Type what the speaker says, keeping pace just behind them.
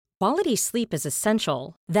Quality sleep is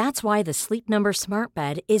essential. That's why the Sleep Number Smart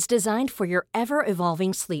Bed is designed for your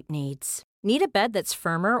ever-evolving sleep needs. Need a bed that's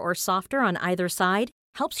firmer or softer on either side?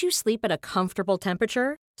 Helps you sleep at a comfortable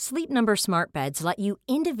temperature? Sleep Number Smart Beds let you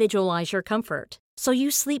individualize your comfort, so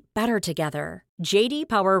you sleep better together. J.D.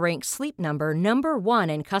 Power ranks Sleep Number number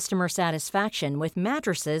one in customer satisfaction with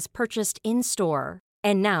mattresses purchased in-store.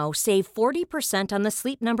 And now, save 40% on the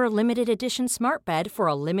Sleep Number Limited Edition Smart Bed for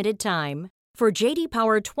a limited time. For J.D.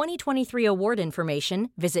 Power 2023 award information,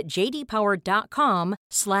 visit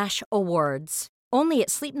jdpower.com/awards. Only at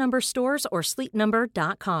Sleep Number stores or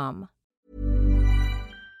sleepnumber.com.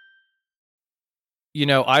 You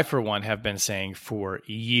know, I, for one, have been saying for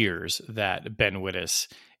years that Ben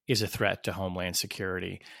Wittes is a threat to Homeland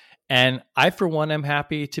Security. And I, for one, am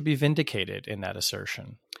happy to be vindicated in that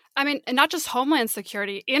assertion. I mean, and not just Homeland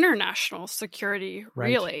Security, international security, Right.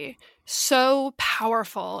 really. So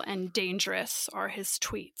powerful and dangerous are his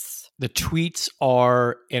tweets. The tweets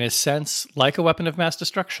are, in a sense, like a weapon of mass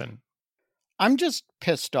destruction. I'm just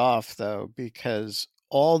pissed off, though, because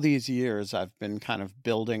all these years I've been kind of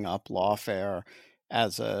building up Lawfare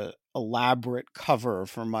as a elaborate cover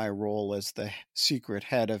for my role as the secret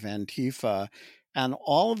head of Antifa. And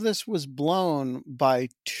all of this was blown by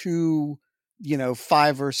two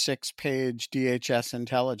 5 or 6 page DHS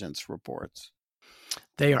intelligence reports.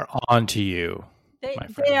 They are on to you. They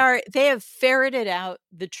have ferreted out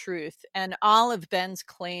the truth, and all of Ben's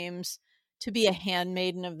claims to be a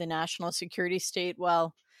handmaiden of the national security state,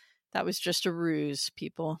 well, that was just a ruse,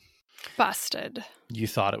 people. Busted. You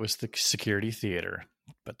thought it was the security theater,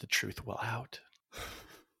 but the truth will out.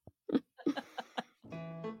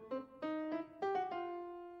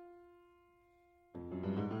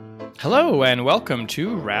 Hello and welcome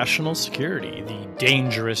to Rational Security, the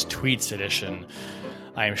Dangerous Tweets edition.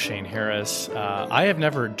 I am Shane Harris. I have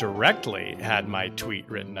never directly had my tweet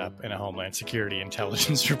written up in a Homeland Security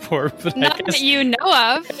intelligence report, but Not I guess that you know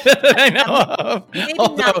of. that I know of. Maybe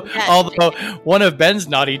not yet. Although one of Ben's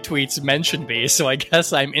naughty tweets mentioned me, so I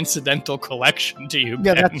guess I'm incidental collection to you,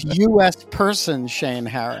 Yeah, Ben. that's U.S. person Shane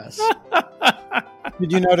Harris.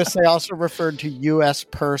 Did you notice they also referred to U.S.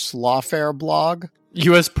 Purse Lawfare blog?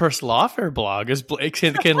 U.S. Purse Lawfare blog.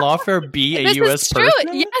 Can Lawfare be a This U.S. is true.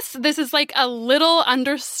 person? Yes, this is like a little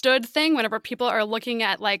understood thing whenever people are looking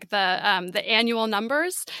at like the annual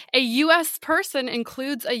numbers. A U.S. person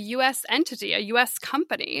includes a U.S. entity, a U.S.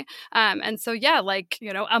 company. And so, yeah,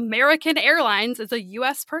 American Airlines is a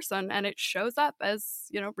U.S. person, and it shows up as,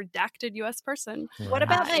 redacted U.S. person. What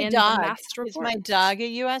about my in the dog? master Is report. my dog a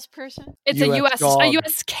U.S. person? It's US a dog.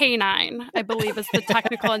 U.S. canine, I believe, is the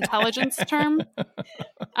technical intelligence term.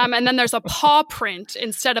 And then there's a paw print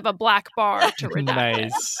instead of a black bar to redact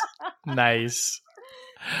it. Nice.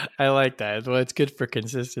 I like that. Well, it's good for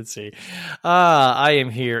consistency. I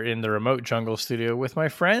am here in the remote jungle studio with my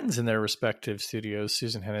friends in their respective studios,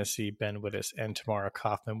 Susan Hennessy, Ben Wittes, and Tamara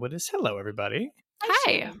Kaufman-Wittes. Hello, everybody.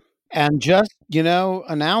 Hi. And just,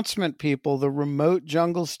 announcement, people, the remote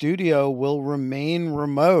jungle studio will remain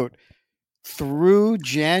remote through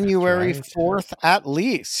January That's 4th at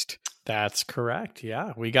least. That's correct.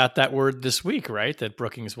 Yeah. We got that word this week, right? That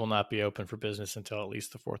Brookings will not be open for business until at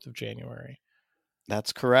least the 4th of January.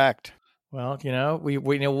 That's correct. Well, we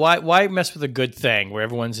why mess with a good thing where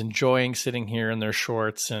everyone's enjoying sitting here in their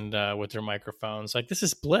shorts and with their microphones? Like, this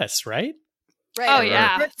is bliss, right? Right. Oh,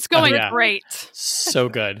 yeah. It's going yeah. great. So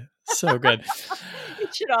good. So good.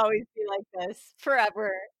 It should always be like this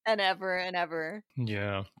forever and ever and ever.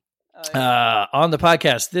 Yeah. Oh, yeah. On the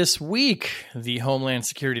podcast this week, the Homeland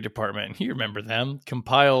Security Department, you remember them,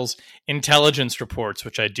 compiles intelligence reports,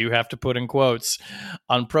 which I do have to put in quotes,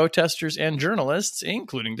 on protesters and journalists,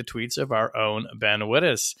 including the tweets of our own Ben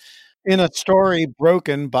Wittes. In a story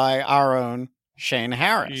broken by our own Shane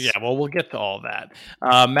Harris. Yeah, well, we'll get to all that.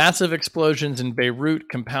 Massive explosions in Beirut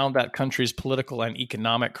compound that country's political and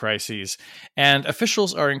economic crises, and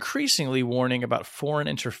officials are increasingly warning about foreign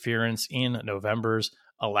interference in November's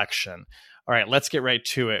election. All right, let's get right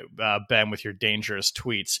to it, Ben, with your dangerous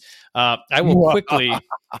tweets. I will quickly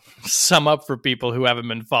sum up for people who haven't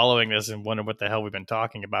been following this and wonder what the hell we've been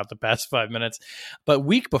talking about the past 5 minutes. But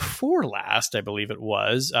week before last, I believe it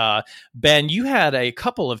was, Ben, you had a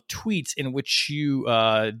couple of tweets in which you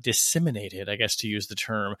disseminated, I guess to use the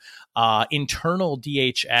term, internal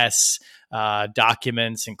DHS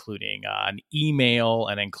documents, including an email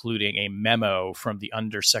and including a memo from the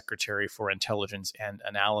Undersecretary for Intelligence and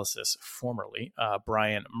Analysis, formerly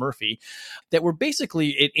Brian Murphy, that were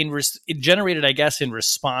basically it generated, I guess, in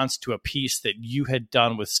response to a piece that you had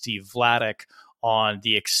done with Steve Vladeck on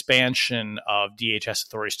the expansion of DHS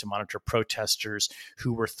authorities to monitor protesters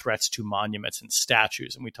who were threats to monuments and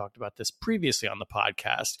statues. And we talked about this previously on the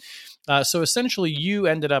podcast. So essentially, you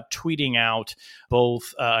ended up tweeting out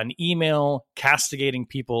both an email castigating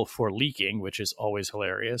people for leaking, which is always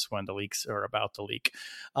hilarious when the leaks are about to leak,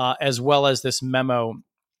 as well as this memo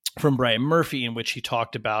from Brian Murphy, in which he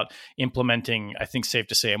talked about implementing, I think safe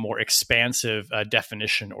to say, a more expansive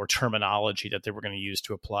definition or terminology that they were going to use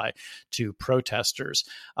to apply to protesters.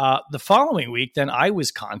 The following week, then I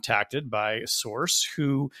was contacted by a source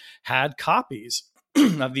who had copies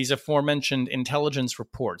of these aforementioned intelligence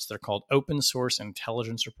reports. They're called open source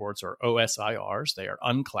intelligence reports, or OSIRs. They are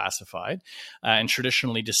unclassified and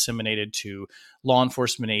traditionally disseminated to law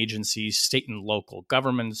enforcement agencies, state and local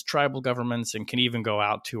governments, tribal governments, and can even go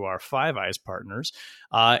out to our Five Eyes partners.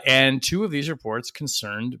 And two of these reports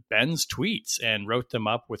concerned Ben's tweets and wrote them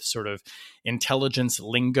up with sort of intelligence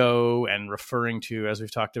lingo and referring to, as we've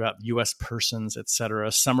talked about, U.S. persons, et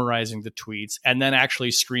cetera, summarizing the tweets, and then actually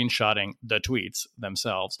screenshotting the tweets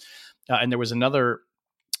themselves. And there was another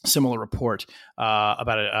similar report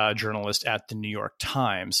about a journalist at the New York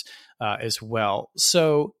Times as well.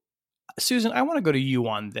 So, Susan, I want to go to you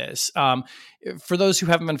on this. For those who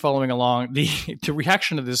haven't been following along, the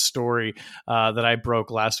reaction to this story that I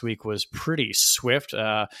broke last week was pretty swift.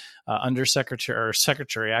 Acting Secretary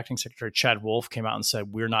Chad Wolf came out and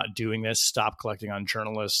said, "We're not doing this. Stop collecting on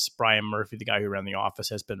journalists." Brian Murphy, the guy who ran the office,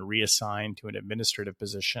 has been reassigned to an administrative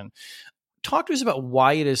position. Talk to us about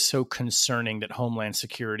why it is so concerning that Homeland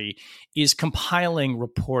Security is compiling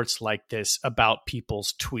reports like this about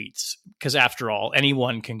people's tweets. Because after all,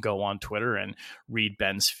 anyone can go on Twitter and read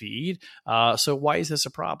Ben's feed. So why is this a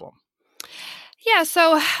problem? Yeah,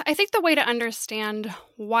 so I think the way to understand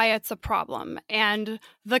why it's a problem and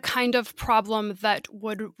the kind of problem that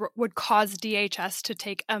would cause DHS to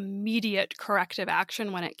take immediate corrective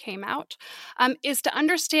action when it came out is to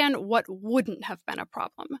understand what wouldn't have been a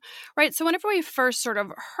problem, right? So whenever we first sort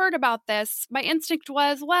of heard about this, my instinct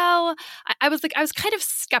was, well, I was kind of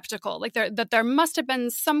skeptical, like that there must have been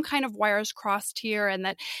some kind of wires crossed here, and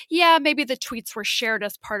that, yeah, maybe the tweets were shared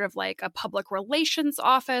as part of like a public relations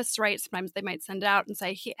office, right? Sometimes they might send out and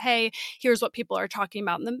say, hey, here's what people are talking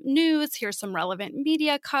about in the news. Here's some relevant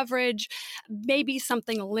media coverage, maybe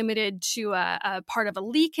something limited to a part of a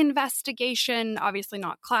leak investigation, obviously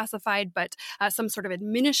not classified, but some sort of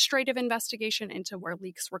administrative investigation into where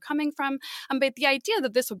leaks were coming from. But the idea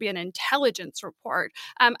that this would be an intelligence report,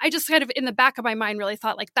 I just kind of in the back of my mind really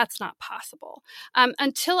thought like that's not possible.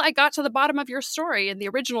 Until I got to the bottom of your story, in the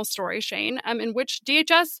original story, Shane, in which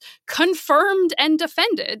DHS confirmed and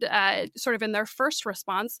defended sort of in their first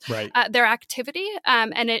response, right, their activity.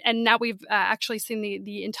 And now we've actually seen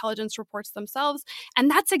the intelligence reports themselves. And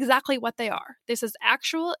that's exactly what they are. This is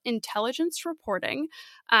actual intelligence reporting,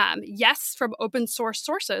 yes, from open source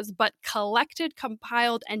sources, but collected,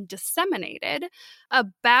 compiled, and disseminated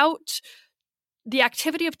about the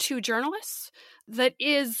activity of two journalists that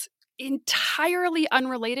is entirely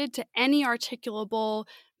unrelated to any articulable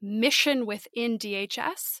mission within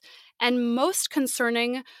DHS, and most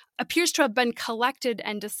concerning, appears to have been collected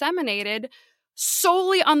and disseminated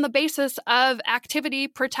solely on the basis of activity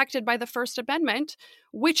protected by the First Amendment,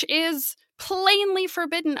 which is plainly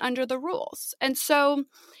forbidden under the rules. And so,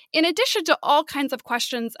 in addition to all kinds of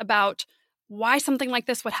questions about why something like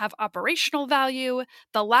this would have operational value,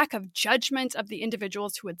 the lack of judgment of the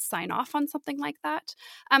individuals who would sign off on something like that,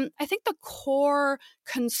 I think the core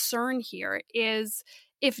concern here is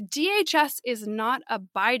if DHS is not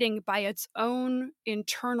abiding by its own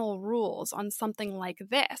internal rules on something like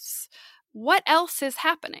this, what else is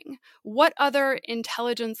happening? What other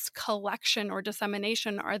intelligence collection or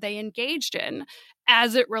dissemination are they engaged in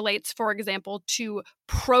as it relates, for example, to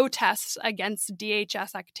protests against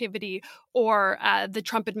DHS activity or the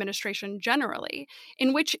Trump administration generally,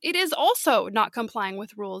 in which it is also not complying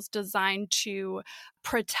with rules designed to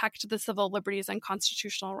protect the civil liberties and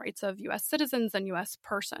constitutional rights of U.S. citizens and U.S.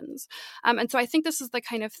 persons. And so I think this is the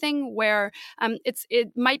kind of thing where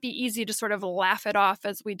it might be easy to sort of laugh it off,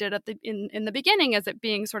 as we did in the beginning, as it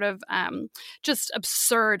being sort of just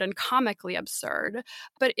absurd and comically absurd.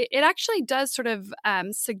 But it actually does sort of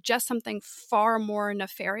suggest something far more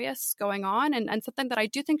nefarious going on, and something that I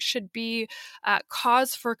do think should be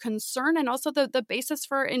cause for concern, and also the basis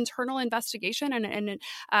for internal investigation and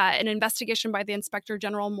an investigation by the Inspector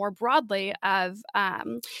General more broadly of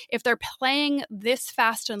if they're playing this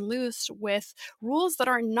fast and loose with rules that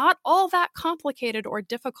are not all that complicated or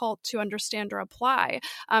difficult to understand or apply,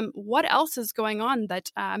 what else is going on that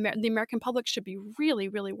the American public should be really,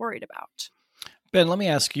 really worried about? Ben, let me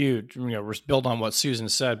ask you, build on what Susan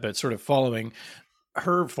said, but sort of following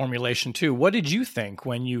her formulation too. What did you think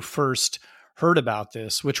when you first heard about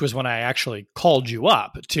this, which was when I actually called you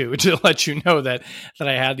up to let you know that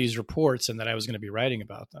I had these reports and that I was going to be writing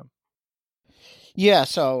about them? Yeah,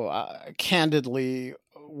 so candidly,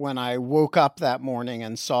 when I woke up that morning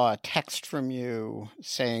and saw a text from you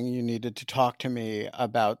saying you needed to talk to me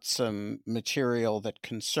about some material that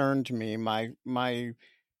concerned me, my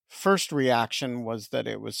first reaction was that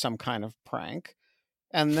it was some kind of prank.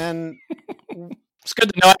 And then it's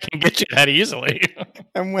good to know I can get you that easily.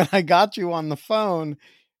 And when I got you on the phone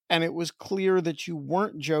and it was clear that you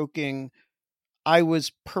weren't joking, I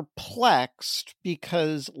was perplexed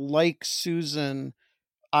because, like Susan,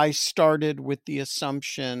 I started with the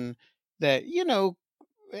assumption that,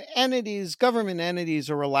 government entities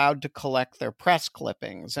are allowed to collect their press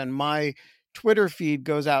clippings. And my Twitter feed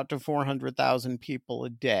goes out to 400,000 people a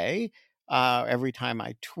day every time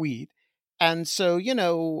I tweet. And so,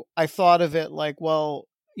 I thought of it like, well,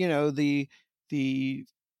 the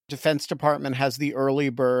Defense Department has the early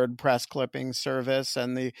bird press clipping service,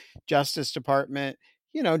 and the Justice Department,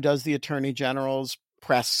 does the Attorney General's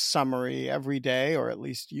press summary every day, or at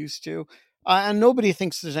least used to. And nobody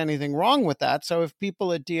thinks there's anything wrong with that. So if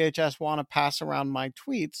people at DHS want to pass around my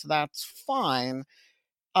tweets, that's fine.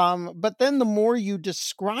 But then the more you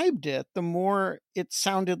described it, the more it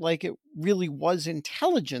sounded like it really was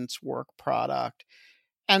intelligence work product.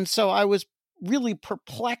 And so I was really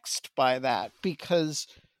perplexed by that because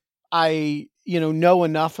I, know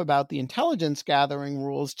enough about the intelligence gathering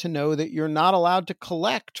rules to know that you're not allowed to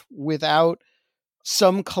collect without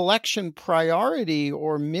some collection priority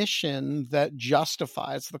or mission that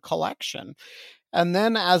justifies the collection. And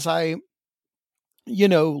then as I,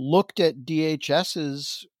 looked at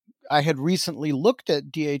I had recently looked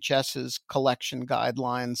at DHS's collection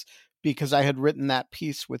guidelines because I had written that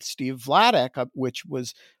piece with Steve Vladeck, which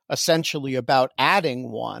was essentially about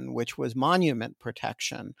adding one, which was monument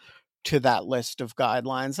protection, to that list of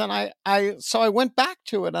guidelines. And so I went back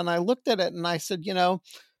to it and I looked at it and I said,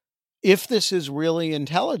 if this is really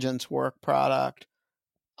intelligence work product,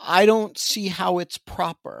 I don't see how it's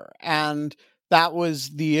proper. And that was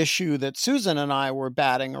the issue that Susan and I were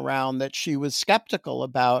batting around, that she was skeptical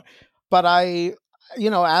about. But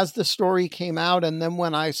as the story came out, and then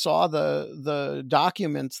when I saw the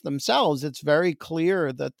documents themselves, it's very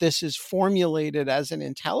clear that this is formulated as an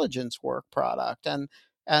intelligence work product.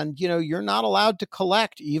 And you're not allowed to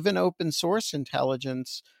collect even open source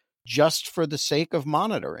intelligence just for the sake of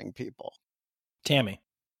monitoring people. Tammy.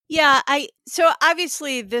 Yeah, so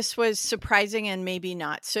obviously this was surprising and maybe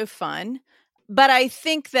not so fun, but I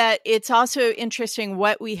think that it's also interesting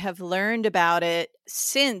what we have learned about it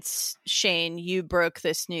since, Shane, you broke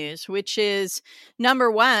this news, which is,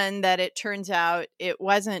 number one, that it turns out it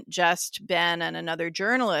wasn't just Ben and another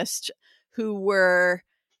journalist who were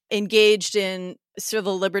engaged in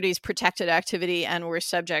civil liberties protected activity and were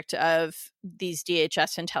subject of these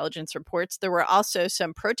DHS intelligence reports. There were also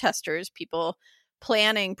some protesters, people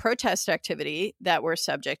planning protest activity, that were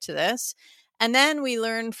subject to this. And then we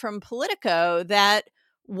learned from Politico that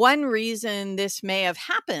one reason this may have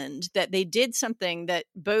happened, that they did something that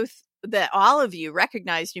all of you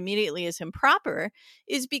recognized immediately as improper,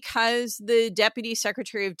 is because the Deputy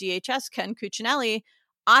Secretary of DHS, Ken Cuccinelli,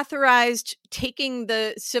 authorized taking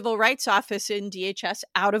the Civil Rights Office in DHS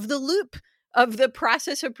out of the loop of the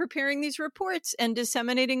process of preparing these reports and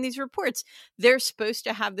disseminating these reports. They're supposed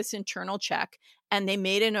to have this internal check, and they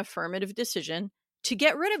made an affirmative decision to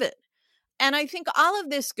get rid of it. And I think all of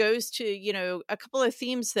this goes to, a couple of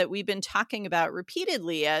themes that we've been talking about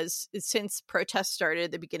repeatedly since protests started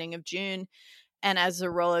at the beginning of June, and as the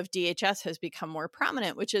role of DHS has become more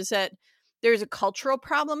prominent, which is that there's a cultural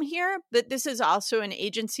problem here, but this is also an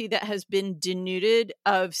agency that has been denuded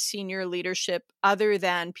of senior leadership other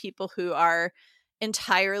than people who are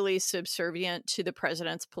entirely subservient to the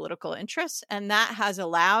president's political interests. And that has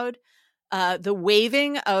allowed the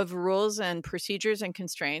waiving of rules and procedures and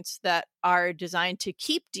constraints that are designed to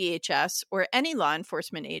keep DHS or any law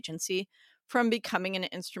enforcement agency from becoming an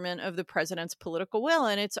instrument of the president's political will.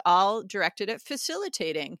 And it's all directed at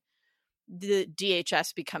facilitating the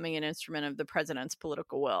DHS becoming an instrument of the president's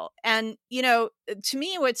political will. And, to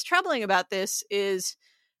me, what's troubling about this is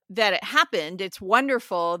that it happened. It's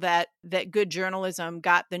wonderful that good journalism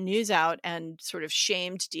got the news out and sort of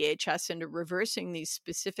shamed DHS into reversing these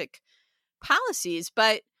specific policies.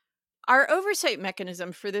 But our oversight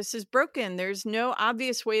mechanism for this is broken. There's no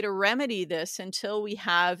obvious way to remedy this until we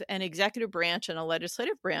have an executive branch and a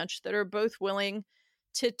legislative branch that are both willing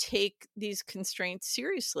to take these constraints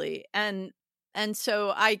seriously. And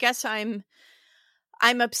so I guess I'm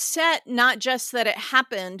I'm upset not just that it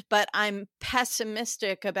happened, but I'm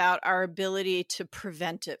pessimistic about our ability to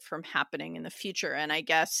prevent it from happening in the future. And I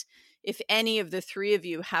guess if any of the three of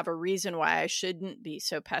you have a reason why I shouldn't be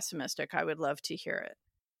so pessimistic, I would love to hear it.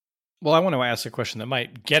 Well, I want to ask a question that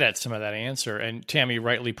might get at some of that answer. And Tammy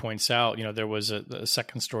rightly points out, there was a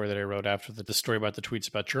second story that I wrote after the story about the tweets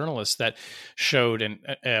about journalists that showed, and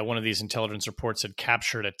one of these intelligence reports had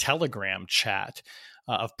captured a Telegram chat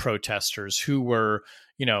of protesters who were,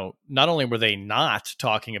 not only were they not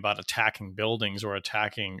talking about attacking buildings or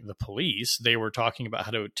attacking the police, they were talking about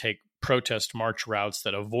how to take protest march routes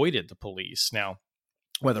that avoided the police. Now,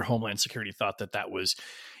 whether Homeland Security thought that was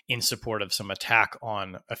in support of some attack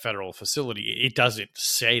on a federal facility, it doesn't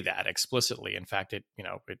say that explicitly. In fact, it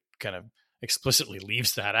kind of explicitly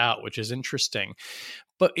leaves that out, which is interesting.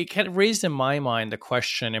 But it kind of raised in my mind the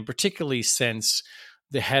question, and particularly since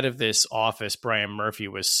the head of this office, Brian Murphy,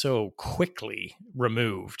 was so quickly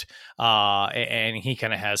removed, and he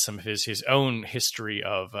kind of has some of his own history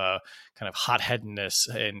of kind of hot-headedness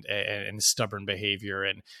and stubborn behavior,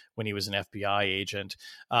 and when he was an FBI agent.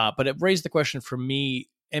 But it raised the question for me,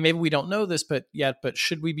 and maybe we don't know this, but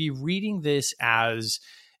should we be reading this as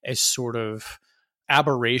a sort of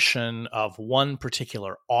aberration of one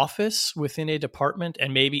particular office within a department,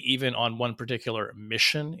 and maybe even on one particular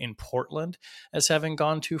mission in Portland, as having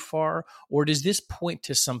gone too far? Or does this point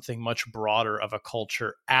to something much broader of a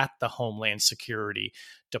culture at the Homeland Security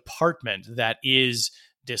Department that is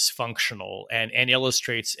dysfunctional and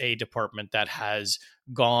illustrates a department that has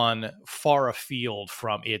gone far afield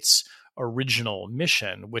from its original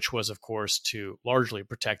mission, which was, of course, to largely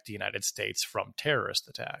protect the United States from terrorist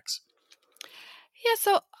attacks? Yeah,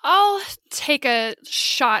 so I'll take a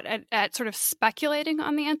shot at sort of speculating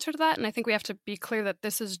on the answer to that. And I think we have to be clear that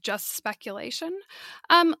this is just speculation.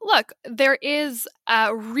 Look, there is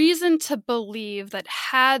a reason to believe that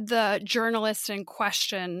had the journalist in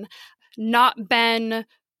question not been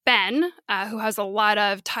Ben, who has a lot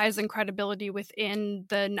of ties and credibility within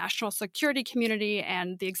the national security community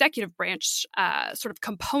and the executive branch sort of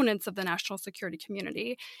components of the national security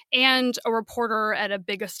community, and a reporter at a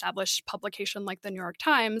big established publication like the New York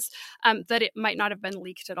Times, that it might not have been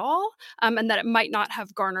leaked at all, and that it might not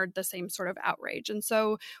have garnered the same sort of outrage. And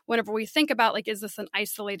so whenever we think about, like, is this an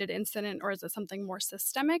isolated incident or is it something more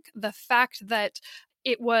systemic, the fact that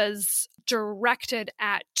it was directed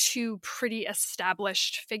at two pretty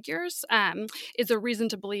established figures is a reason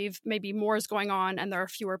to believe maybe more is going on and there are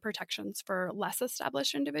fewer protections for less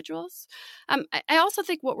established individuals. I also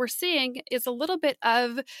think what we're seeing is a little bit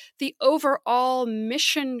of the overall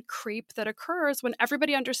mission creep that occurs when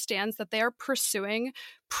everybody understands that they are pursuing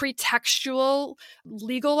pretextual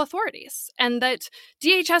legal authorities, and that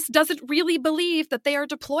DHS doesn't really believe that they are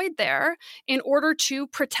deployed there in order to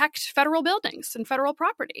protect federal buildings and federal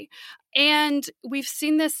property. And we've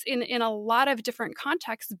seen this in a lot of different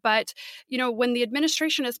contexts. But, when the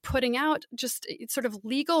administration is putting out just sort of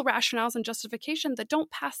legal rationales and justification that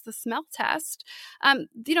don't pass the smell test,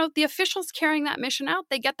 the officials carrying that mission out,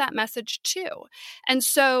 they get that message too. And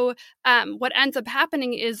so what ends up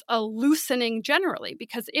happening is a loosening generally,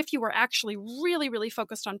 because if you were actually really, really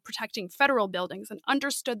focused on protecting federal buildings and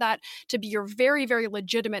understood that to be your very, very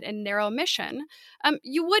legitimate and narrow mission,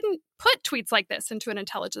 you wouldn't put tweets like this into an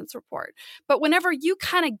intelligence report. But whenever you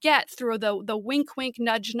kind of get through the wink, wink,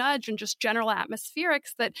 nudge, nudge, and just general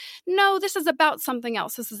atmospherics that, no, this is about something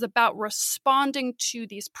else. This is about responding to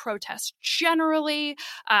these protests generally,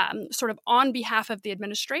 sort of on behalf of the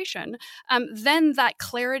administration, then that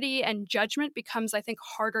clarity and judgment becomes, I think,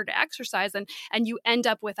 harder to exercise, and you end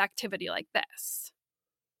up with activity like this.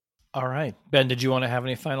 All right. Ben, did you want to have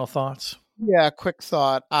any final thoughts? Yeah, quick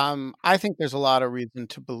thought. I think there's a lot of reason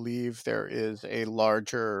to believe there is a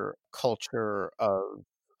larger culture of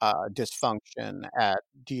dysfunction at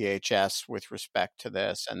DHS with respect to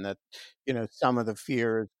this, and that, some of the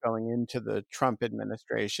fears going into the Trump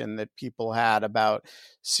administration that people had about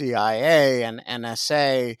CIA and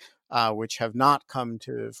NSA, which have not come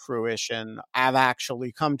to fruition, have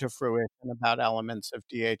actually come to fruition about elements of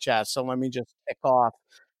DHS. So let me just tick off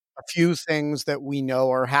a few things that we know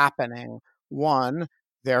are happening. One,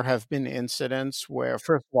 there have been incidents where,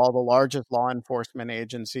 first of all, the largest law enforcement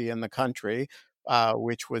agency in the country,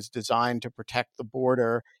 which was designed to protect the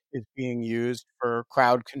border, is being used for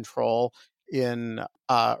crowd control in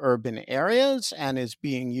urban areas, and is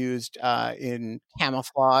being used in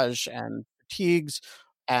camouflage and fatigues,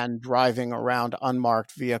 and driving around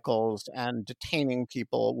unmarked vehicles and detaining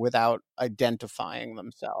people without identifying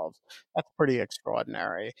themselves. That's pretty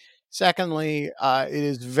extraordinary. Secondly, it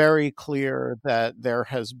is very clear that there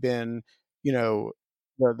has been,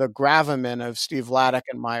 the gravamen of Steve Vladeck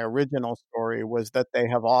and my original story was that they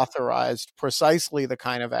have authorized precisely the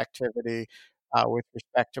kind of activity with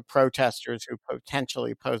respect to protesters who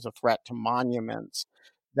potentially pose a threat to monuments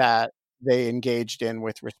that they engaged in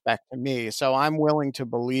with respect to me. So I'm willing to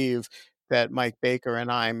believe that Mike Baker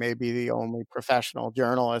and I may be the only professional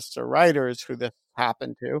journalists or writers who this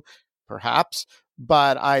happened to, perhaps.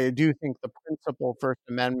 But I do think the principal First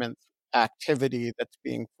Amendment activity that's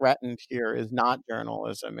being threatened here is not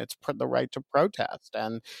journalism. It's the right to protest.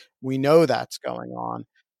 And we know that's going on.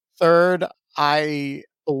 Third, I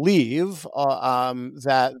believe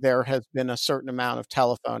that there has been a certain amount of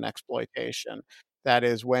telephone exploitation. That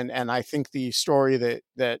is when, and I think the story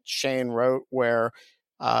that Shane wrote where,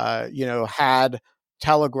 had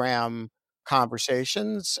Telegram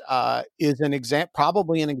conversations is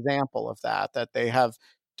probably an example of that they have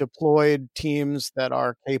deployed teams that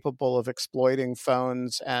are capable of exploiting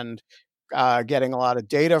phones and getting a lot of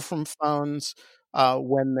data from phones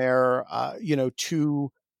when they're,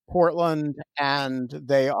 to Portland, and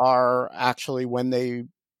they are actually, when they,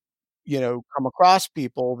 come across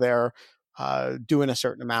people, they're doing a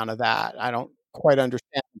certain amount of that. I don't quite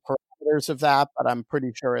understand the parameters of that, but I'm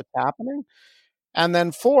pretty sure it's happening. And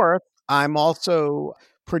then fourth, I'm also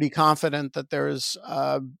pretty confident that there's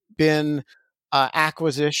been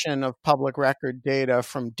acquisition of public record data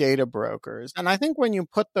from data brokers. And I think when you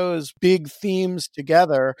put those big themes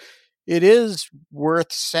together, it is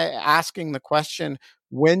worth asking the question,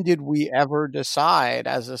 when did we ever decide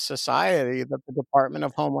as a society that the Department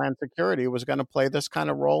of Homeland Security was going to play this kind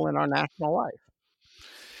of role in our national life?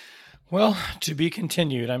 Well, to be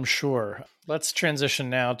continued, I'm sure. Let's transition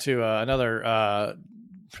now to another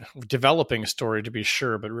developing story, to be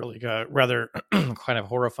sure, but really rather kind of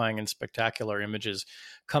horrifying and spectacular images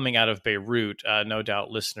coming out of Beirut. No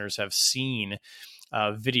doubt listeners have seen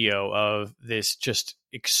video of this just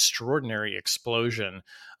extraordinary explosion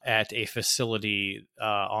at a facility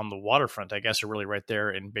on the waterfront, I guess, or really right there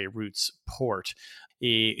in Beirut's port.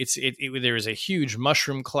 There is a huge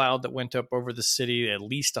mushroom cloud that went up over the city. At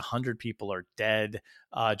least 100 people are dead.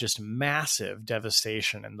 Just massive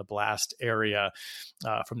devastation in the blast area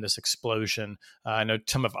from this explosion. I know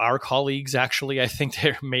some of our colleagues, actually, I think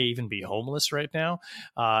they may even be homeless right now.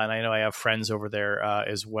 And I know I have friends over there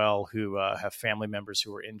as well who have family members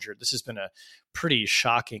who are injured. This has been a pretty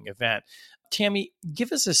shocking event. Tammy,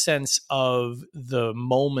 give us a sense of the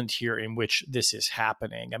moment here in which this is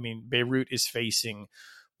happening. I mean, Beirut is facing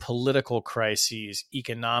political crises,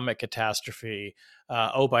 economic catastrophe.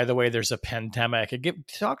 By the way, there's a pandemic.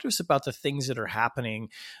 Talk to us about the things that are happening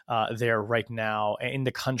there right now in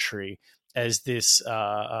the country as this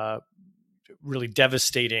really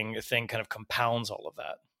devastating thing kind of compounds all of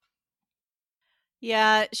that.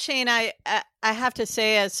 Yeah, Shane, I have to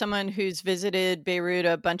say, as someone who's visited Beirut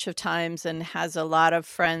a bunch of times and has a lot of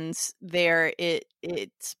friends there,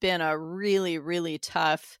 it's been a really, really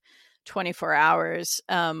tough 24 hours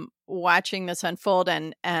watching this unfold,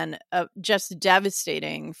 and just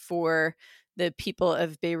devastating for the people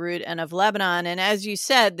of Beirut and of Lebanon. And as you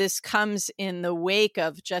said, this comes in the wake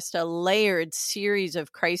of just a layered series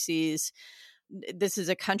of crises. This is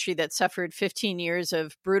a country that suffered 15 years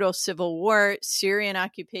of brutal civil war, Syrian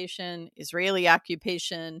occupation, Israeli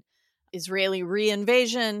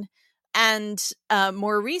reinvasion, and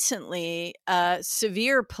more recently,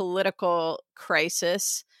 severe political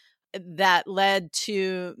crisis that led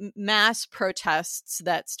to mass protests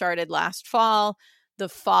that started last fall, the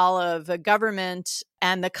fall of a government,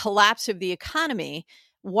 and the collapse of the economy,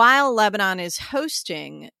 while Lebanon is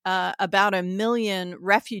hosting about 1 million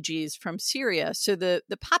refugees from Syria. So the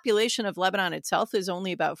population of Lebanon itself is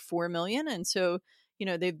only about 4 million. And so,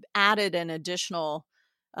 they've added an additional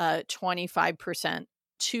 25%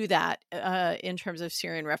 to that in terms of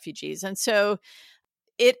Syrian refugees. And so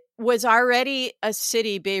it was already a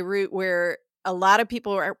city, Beirut, where a lot of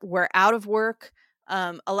people were out of work.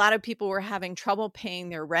 A lot of people were having trouble paying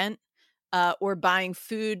their rent. Or buying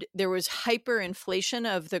food. There was hyperinflation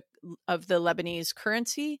of the Lebanese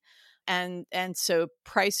currency, and so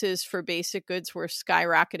prices for basic goods were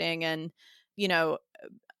skyrocketing. And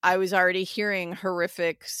I was already hearing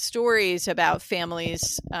horrific stories about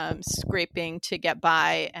families scraping to get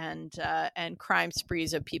by, and crime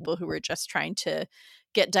sprees of people who were just trying to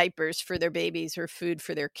get diapers for their babies or food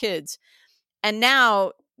for their kids. And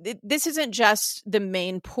now, this isn't just the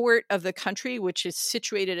main port of the country, which is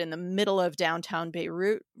situated in the middle of downtown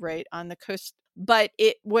Beirut, right on the coast, but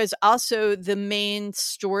it was also the main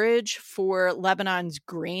storage for Lebanon's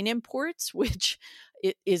grain imports, which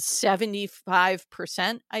It is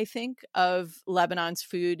 75%, I think, of Lebanon's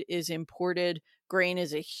food is imported. Grain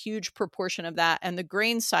is a huge proportion of that. And the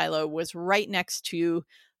grain silo was right next to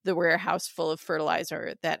the warehouse full of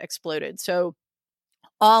fertilizer that exploded. So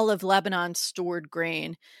all of Lebanon's stored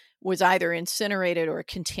grain was either incinerated or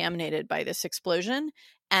contaminated by this explosion.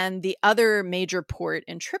 And the other major port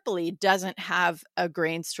in Tripoli doesn't have a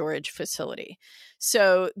grain storage facility.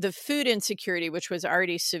 So the food insecurity, which was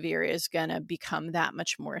already severe, is going to become that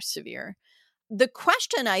much more severe. The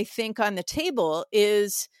question, I think, on the table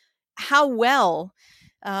is how well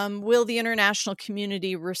will the international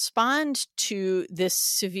community respond to this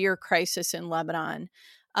severe crisis in Lebanon?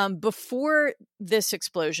 Before this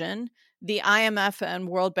explosion, the IMF and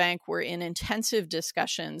World Bank were in intensive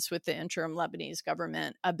discussions with the interim Lebanese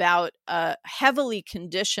government about a heavily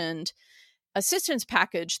conditioned assistance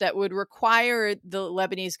package that would require the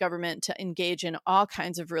Lebanese government to engage in all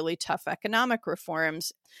kinds of really tough economic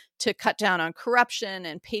reforms to cut down on corruption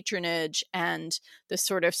and patronage and the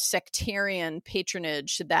sort of sectarian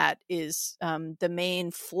patronage that is the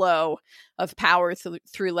main flow of power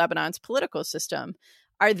through Lebanon's political system.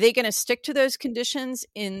 Are they going to stick to those conditions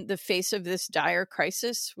in the face of this dire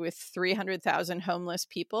crisis with 300,000 homeless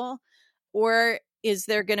people? Or is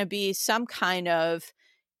there going to be some kind of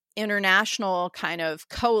international kind of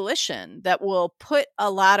coalition that will put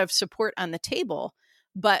a lot of support on the table,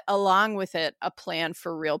 but along with it, a plan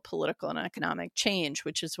for real political and economic change,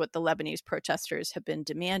 which is what the Lebanese protesters have been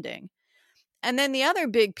demanding? And then the other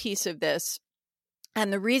big piece of this,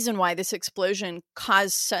 and the reason why this explosion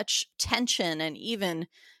caused such tension and even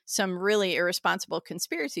some really irresponsible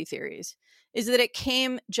conspiracy theories, is that it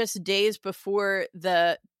came just days before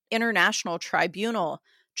the international tribunal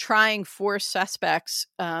trying 4 suspects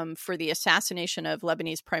for the assassination of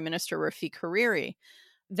Lebanese Prime Minister Rafiq Hariri.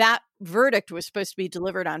 That verdict was supposed to be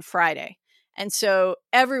delivered on Friday. And so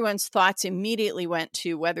everyone's thoughts immediately went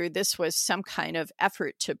to whether this was some kind of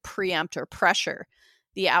effort to preempt or pressure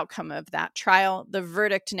the outcome of that trial. The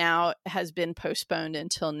verdict now has been postponed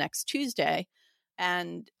until next Tuesday,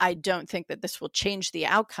 and I don't think that this will change the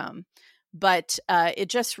outcome, but it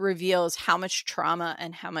just reveals how much trauma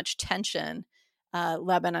and how much tension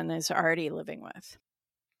Lebanon is already living with.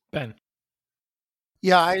 Ben.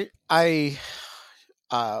 Yeah, I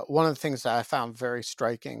one of the things that I found very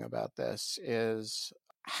striking about this is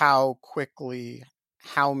how quickly,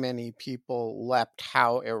 how many people leapt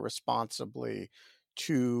how irresponsibly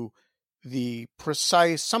to the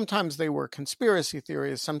precise, sometimes they were conspiracy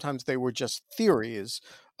theories, sometimes they were just theories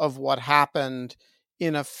of what happened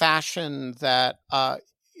in a fashion that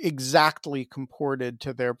exactly comported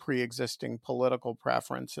to their pre-existing political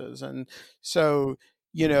preferences. And so,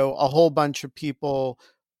 a whole bunch of people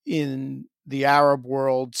in the Arab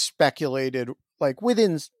world speculated, like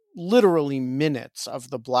within literally minutes of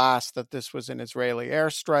the blast, that this was an Israeli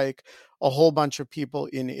airstrike. A whole bunch of people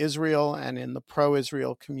in Israel and in the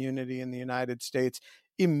pro-Israel community in the United States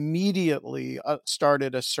immediately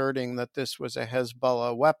started asserting that this was a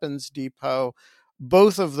Hezbollah weapons depot.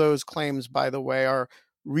 Both of those claims, by the way, are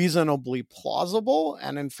reasonably plausible,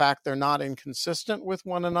 and in fact, they're not inconsistent with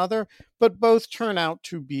one another, but both turn out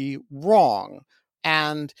to be wrong.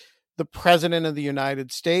 And the president of the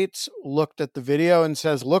United States looked at the video and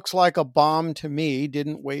says, looks like a bomb to me,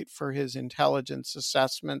 didn't wait for his intelligence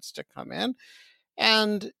assessments to come in.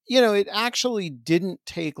 And, it actually didn't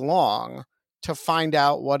take long to find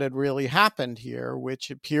out what had really happened here, which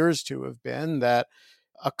appears to have been that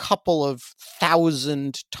a couple of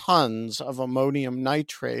 1,000 tons of ammonium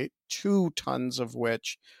nitrate, 2 tons of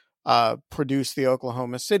which produced the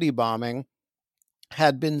Oklahoma City bombing,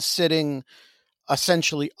 had been sitting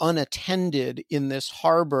essentially unattended in this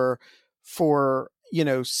harbor for,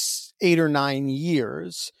 8 or 9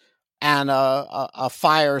 years. And a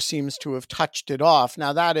fire seems to have touched it off.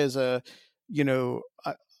 Now that is an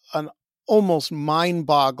almost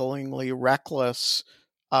mind-bogglingly reckless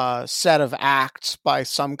set of acts by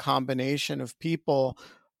some combination of people.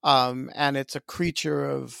 And it's a creature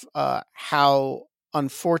of how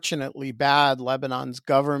unfortunately bad Lebanon's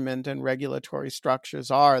government and regulatory structures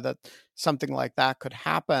are that something like that could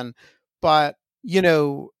happen. But,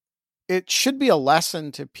 it should be a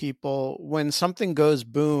lesson to people when something goes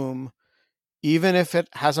boom, even if it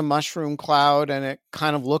has a mushroom cloud and it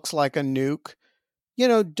kind of looks like a nuke,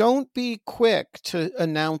 don't be quick to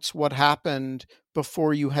announce what happened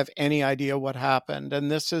before you have any idea what happened.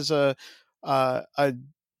 And this is a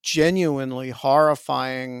genuinely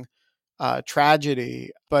horrifying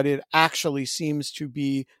tragedy, but it actually seems to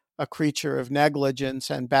be a creature of negligence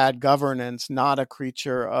and bad governance, not a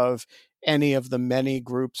creature of any of the many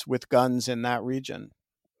groups with guns in that region.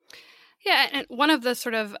 Yeah, and one of the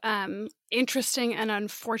sort of interesting and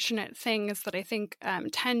unfortunate things that I think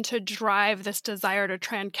tend to drive this desire to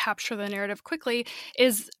try and capture the narrative quickly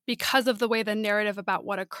is because of the way the narrative about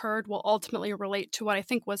what occurred will ultimately relate to what I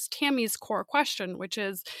think was Tammy's core question, which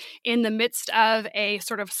is in the midst of a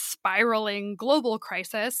sort of spiraling global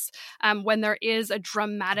crisis, when there is a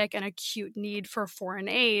dramatic and acute need for foreign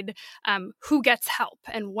aid, who gets help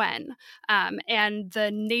and when? And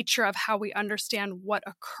the nature of how we understand what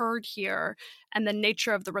occurred here and the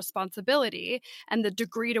nature of the responsibility and the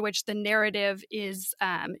degree to which the narrative is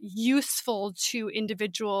useful to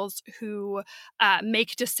individuals who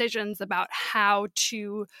make decisions about how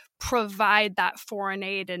to provide that foreign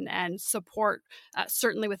aid and support,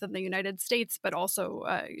 certainly within the United States, but also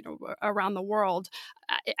around the world.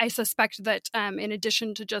 I suspect that in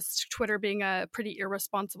addition to just Twitter being a pretty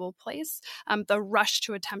irresponsible place, the rush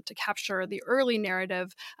to attempt to capture the early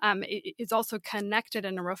narrative is also connected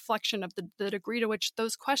in a reflection of the degree to which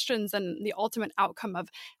those questions and the ultimate outcome of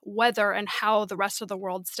whether and how the rest of the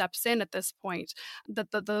world steps in at this point, that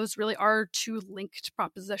those really are two linked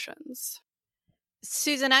propositions.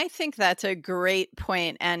 Susan, I think that's a great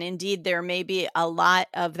point. And indeed, there may be a lot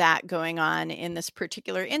of that going on in this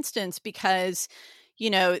particular instance because,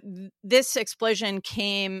 this explosion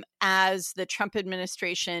came as the Trump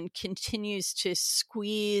administration continues to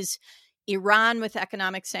squeeze Iran with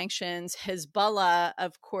economic sanctions, Hezbollah,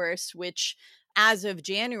 of course, which as of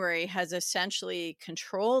January has essentially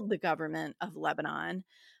controlled the government of Lebanon.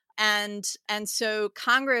 And so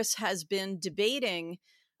Congress has been debating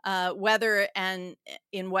whether and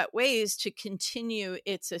in what ways to continue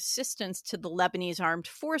its assistance to the Lebanese armed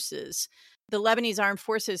forces. The Lebanese armed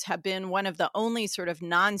forces have been one of the only sort of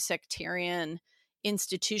non-sectarian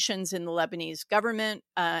institutions in the Lebanese government,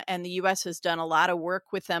 and the U.S. has done a lot of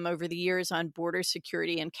work with them over the years on border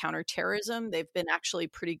security and counterterrorism. They've been actually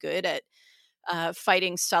pretty good at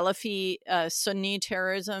fighting Salafi Sunni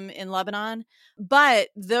terrorism in Lebanon. But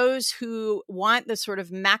those who want the sort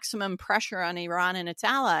of maximum pressure on Iran and its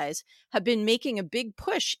allies have been making a big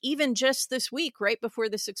push, even just this week, right before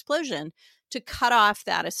this explosion, to cut off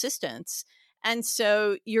that assistance. And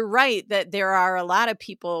so you're right that there are a lot of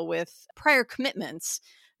people with prior commitments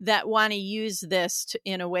that want to use this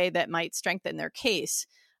in a way that might strengthen their case.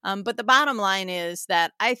 But the bottom line is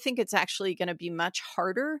that I think it's actually going to be much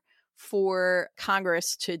harder for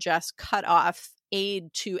Congress to just cut off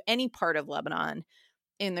aid to any part of Lebanon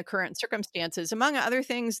in the current circumstances. Among other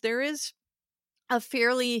things, there is a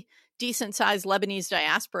fairly decent-sized Lebanese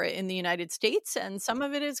diaspora in the United States, and some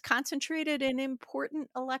of it is concentrated in important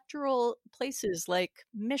electoral places like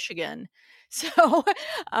Michigan. So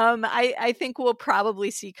I think we'll probably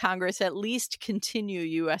see Congress at least continue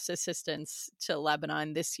U.S. assistance to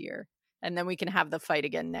Lebanon this year, and then we can have the fight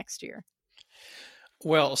again next year.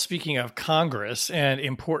 Well, speaking of Congress and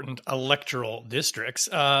important electoral districts,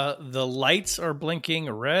 the lights are blinking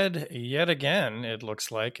red yet again, it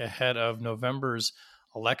looks like, ahead of November's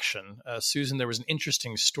election. Susan, there was an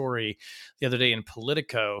interesting story the other day in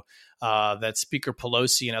Politico that Speaker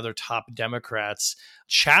Pelosi and other top Democrats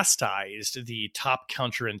chastised the top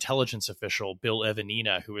counterintelligence official, Bill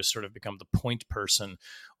Evanina, who has sort of become the point person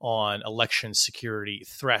on election security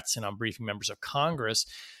threats and on briefing members of Congress,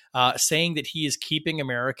 saying that he is keeping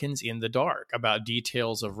Americans in the dark about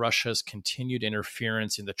details of Russia's continued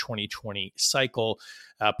interference in the 2020 cycle.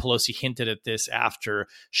 Pelosi hinted at this after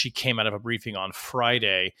she came out of a briefing on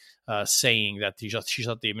Friday, saying that she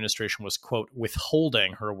thought the administration was, quote,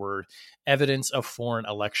 withholding, her word, evidence of foreign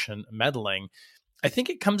election meddling. I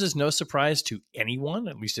think it comes as no surprise to anyone,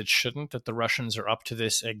 at least it shouldn't, that the Russians are up to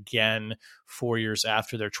this again 4 years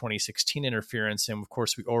after their 2016 interference. And of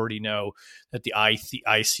course, we already know that the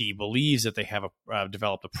IC believes that they have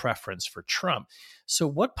developed a preference for Trump. So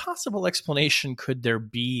what possible explanation could there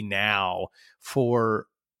be now for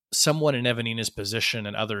someone in Evanina's position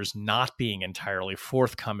and others not being entirely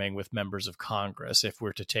forthcoming with members of Congress if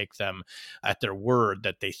we're to take them at their word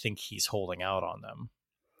that they think he's holding out on them?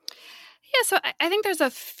 Yeah, so I think there's a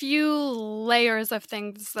few layers of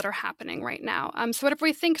things that are happening right now. So what if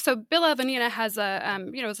we think, so Bill Evanina has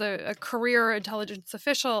is a career intelligence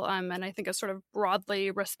official, and I think is sort of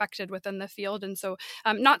broadly respected within the field, and so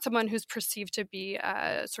not someone who's perceived to be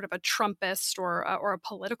sort of a Trumpist or a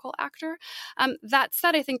political actor. That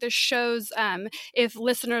said, I think this shows, if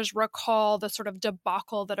listeners recall the sort of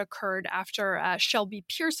debacle that occurred after Shelby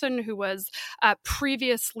Pearson, who was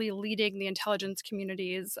previously leading the intelligence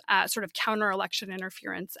community's sort of counter-election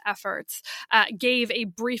interference efforts, gave a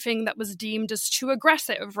briefing that was deemed as too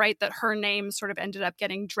aggressive, right? That her name sort of ended up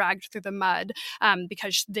getting dragged through the mud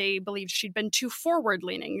because they believed she'd been too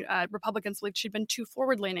forward-leaning. Republicans believed she'd been too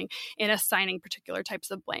forward-leaning in assigning particular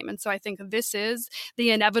types of blame. And so I think this is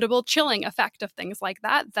the inevitable chilling effect of things like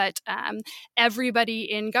that, that everybody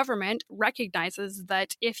in government recognizes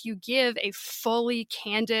that if you give a fully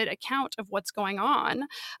candid account of what's going on,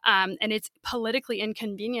 and it's politically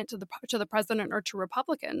inconvenient to the president or to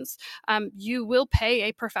Republicans, you will pay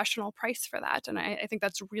a professional price for that. And I think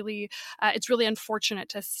that's really it's really unfortunate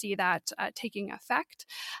to see that taking effect.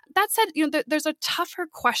 That said, there's a tougher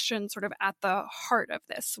question sort of at the heart of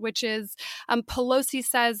this, which is Pelosi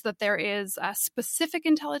says that there is specific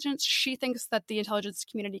intelligence she thinks that the intelligence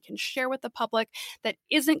community can share with the public that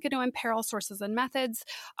isn't going to imperil sources and methods.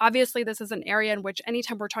 Obviously, this is an area in which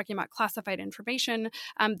anytime we're talking about classified information,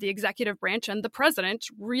 the executive branch and the president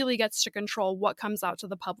really gets to control what comes out to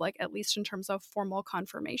the public, at least in terms of formal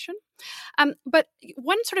confirmation. But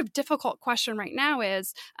one sort of difficult question right now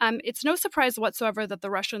is it's no surprise whatsoever that the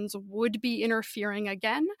Russians would be interfering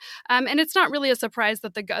again. And it's not really a surprise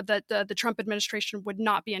that the Trump administration would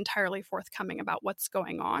not be entirely forthcoming about what's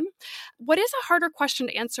going on. What is a harder question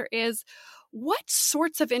to answer is, what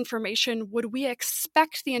sorts of information would we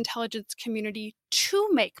expect the intelligence community to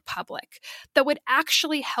make public that would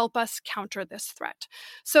actually help us counter this threat?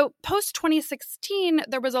 So post-2016,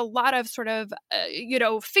 there was a lot of sort of,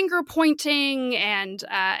 finger pointing and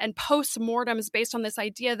post-mortems based on this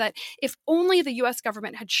idea that if only the U.S.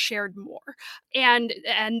 government had shared more, and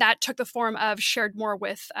that took the form of shared more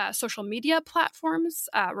with social media platforms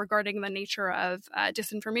regarding the nature of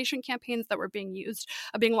disinformation campaigns that were being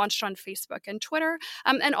launched on Facebook and Twitter,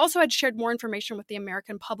 and also had shared more information with the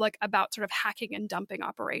American public about sort of hacking and dumping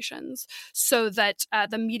operations so that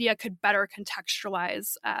the media could better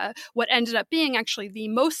contextualize what ended up being actually the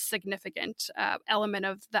most significant element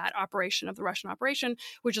of that operation, of the Russian operation,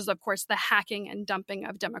 which is, of course, the hacking and dumping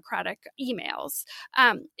of democratic emails.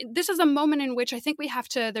 This is a moment in which I think we have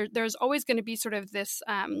to, there's always going to be sort of this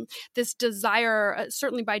desire,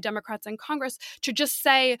 certainly by Democrats in Congress, to just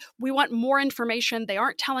say, we want more information. They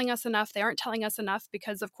aren't telling us enough.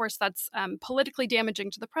 Because, of course, that's politically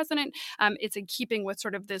damaging to the president. It's in keeping with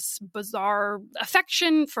sort of this bizarre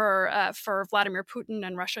affection for Vladimir Putin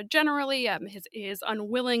and Russia generally, his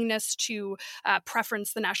unwillingness to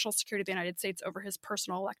preference the national security of the United States over his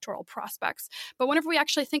personal electoral prospects. But whenever we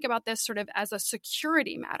actually think about this sort of as a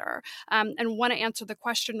security matter and want to answer the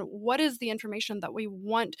question, what is the information that we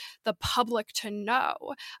want the public to know?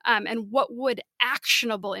 And what would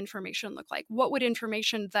actionable information look like? What would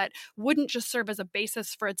information that wouldn't just serve as a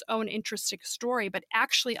basis for its own interesting story, but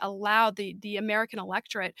actually allow the American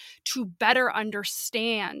electorate to better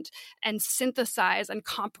understand and synthesize and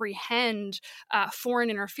comprehend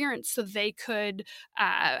foreign interference so they could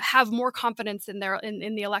have more confidence in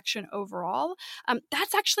the election overall?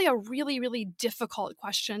 That's actually a really, really difficult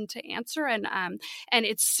question to answer. And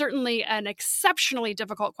it's certainly an exceptionally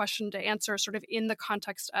difficult question to answer sort of in the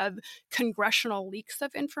context of congressional leaks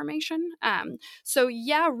of information. So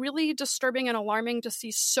yeah, really disturbing and alarming to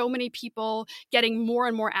see so many people getting more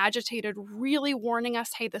and more agitated, really warning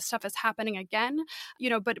us, hey, this stuff is happening again.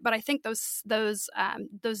 But I think those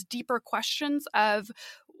deeper questions of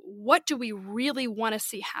what do we really want to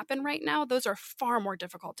see happen right now, those are far more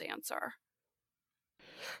difficult to answer.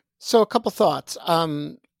 So a couple thoughts.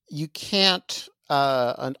 You can't,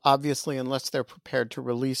 and obviously, unless they're prepared to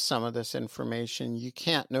release some of this information, you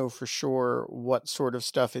can't know for sure what sort of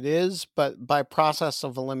stuff it is. But by process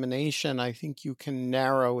of elimination, I think you can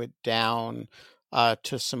narrow it down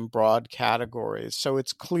to some broad categories. So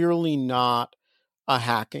it's clearly not a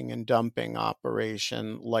hacking and dumping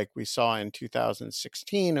operation like we saw in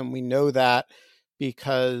 2016. And we know that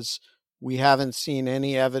because we haven't seen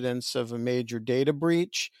any evidence of a major data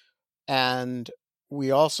breach. And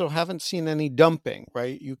we also haven't seen any dumping,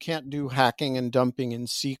 right? You can't do hacking and dumping in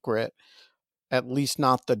secret, at least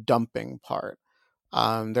not the dumping part.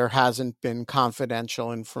 There hasn't been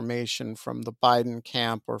confidential information from the Biden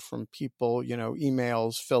camp or from people,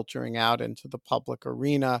 emails filtering out into the public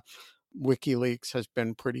arena. WikiLeaks has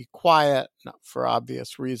been pretty quiet, not for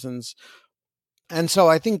obvious reasons. And so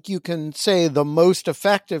I think you can say the most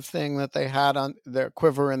effective thing that they had on their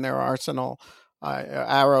quiver in their arsenal,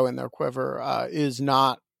 arrow in their quiver, is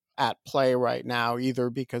not at play right now, either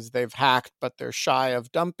because they've hacked but they're shy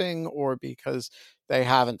of dumping, or because they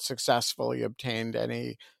haven't successfully obtained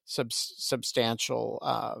any substantial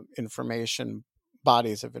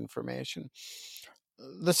bodies of information.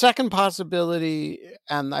 The second possibility,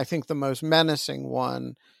 and I think the most menacing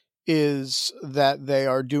one, is that they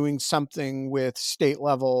are doing something with state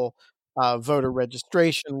level voter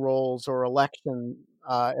registration rolls or election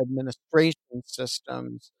administration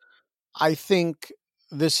systems. I think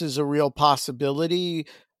this is a real possibility.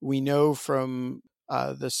 We know from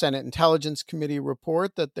the Senate Intelligence Committee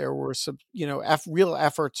report that there were some, real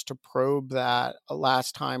efforts to probe that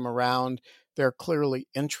last time around. They're clearly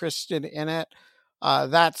interested in it.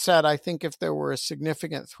 That said, I think if there were a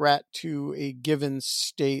significant threat to a given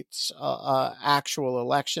state's actual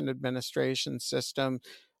election administration system,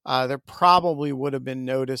 there probably would have been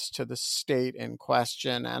notice to the state in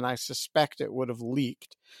question, and I suspect it would have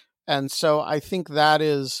leaked. And so I think that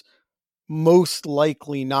is most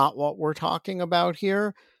likely not what we're talking about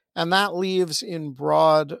here. And that leaves in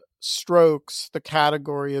broad strokes the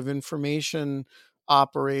category of information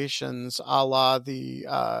operations a la the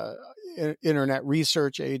Internet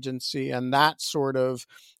Research Agency and that sort of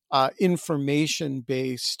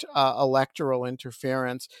information-based electoral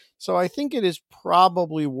interference. So I think it is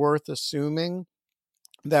probably worth assuming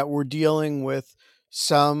that we're dealing with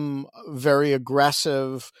some very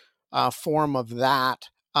aggressive form of that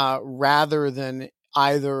rather than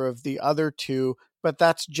either of the other two. But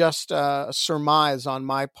that's just a surmise on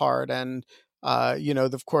my part. And,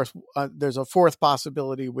 of course, there's a fourth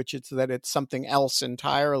possibility, which is that it's something else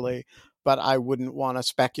entirely. But I wouldn't want to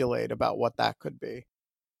speculate about what that could be.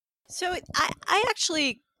 So I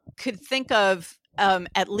actually could think of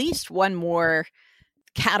at least one more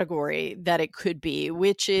category that it could be,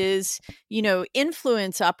 which is,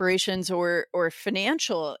 influence operations or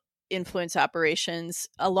financial influence operations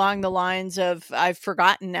along the lines of, I've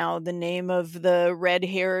forgotten now the name of the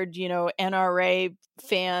red-haired, NRA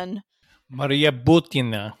fan. Maria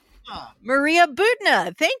Butina. Maria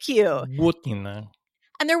Butina. Thank you. Butina.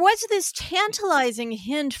 And there was this tantalizing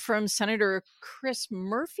hint from Senator Chris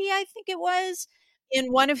Murphy, I think it was,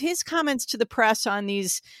 in one of his comments to the press on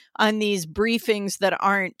these briefings that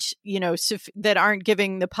aren't, that aren't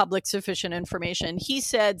giving the public sufficient information. He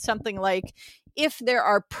said something like, if there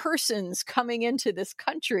are persons coming into this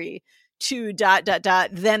country to ...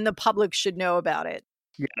 then the public should know about it.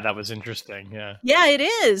 Yeah, that was interesting. Yeah. Yeah, it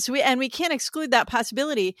is. We can't exclude that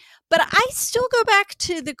possibility. But I still go back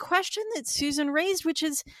to the question that Susan raised, which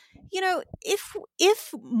is,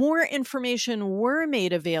 if more information were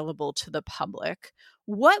made available to the public,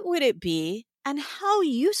 what would it be and how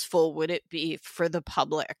useful would it be for the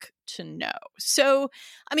public to know? So,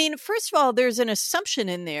 I mean, first of all, there's an assumption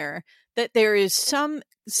in there that there is some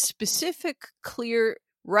specific, clear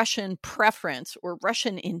Russian preference or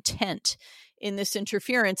Russian intent in this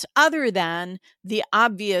interference, other than the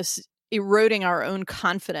obvious eroding our own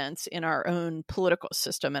confidence in our own political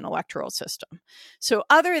system and electoral system. So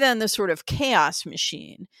other than the sort of chaos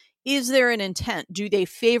machine, is there an intent? Do they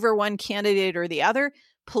favor one candidate or the other?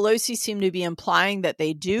 Pelosi seemed to be implying that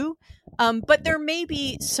they do. But there may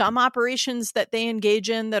be some operations that they engage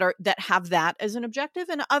in that have that as an objective,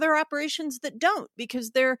 and other operations that don't,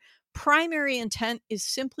 because their primary intent is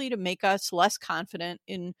simply to make us less confident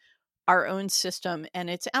in our own system and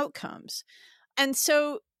its outcomes. And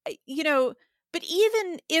so, but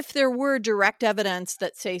even if there were direct evidence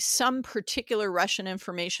that, say, some particular Russian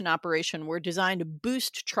information operation were designed to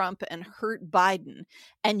boost Trump and hurt Biden,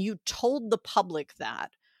 and you told the public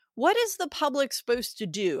that, what is the public supposed to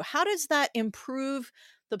do? How does that improve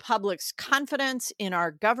the public's confidence in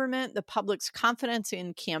our government, the public's confidence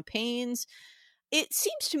in campaigns? It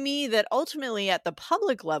seems to me that ultimately at the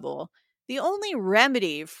public level, the only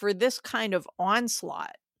remedy for this kind of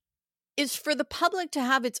onslaught is for the public to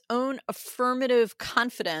have its own affirmative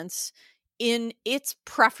confidence in its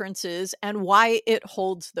preferences and why it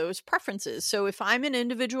holds those preferences. So if I'm an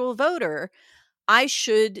individual voter, I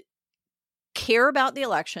should care about the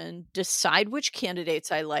election, decide which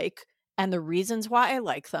candidates I like and the reasons why I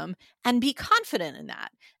like them, and be confident in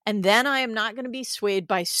that. And then I am not going to be swayed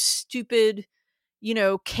by stupid,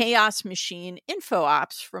 chaos machine info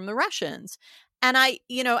ops from the Russians. And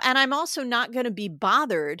I'm also not going to be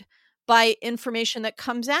bothered by information that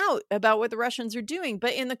comes out about what the Russians are doing.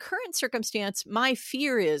 But in the current circumstance, my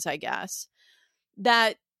fear is, I guess,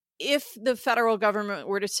 that if the federal government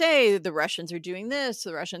were to say the Russians are doing this,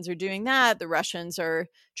 the Russians are doing that, the Russians are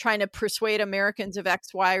trying to persuade Americans of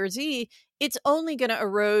X, Y, or Z, it's only going to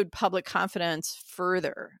erode public confidence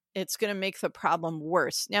further. It's going to make the problem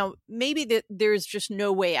worse. Now, maybe there's just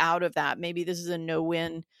no way out of that. Maybe this is a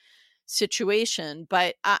no-win situation,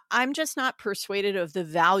 but I'm just not persuaded of the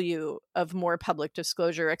value of more public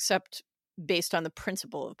disclosure, except based on the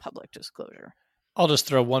principle of public disclosure. I'll just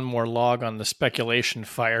throw one more log on the speculation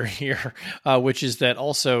fire here, which is that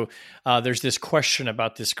also there's this question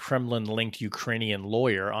about this Kremlin-linked Ukrainian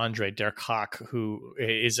lawyer, Andrei Derkach, who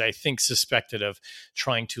is, I think, suspected of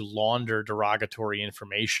trying to launder derogatory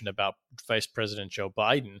information about Vice President Joe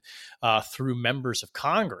Biden through members of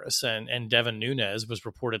Congress. And Devin Nunes was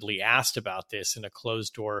reportedly asked about this in a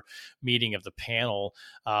closed-door meeting of the panel,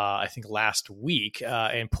 I think last week.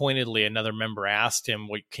 And pointedly, another member asked him,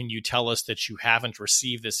 can you tell us that you haven't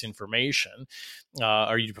received this information?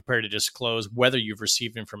 Are you prepared to disclose whether you've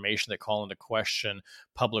received information that call into question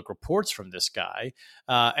public reports from this guy?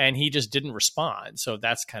 And he just didn't respond. So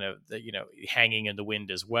that's kind of hanging in the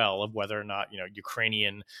wind as well, of whether or not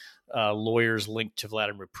Ukrainian lawyers linked to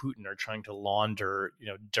Vladimir Putin are trying to launder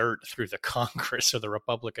dirt through the Congress or the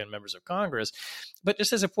Republican members of Congress. But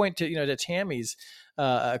just as a point to Tammy's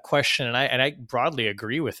question, and I broadly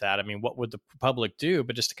agree with that. I mean, what would the public do?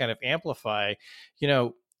 But just to kind of amplify,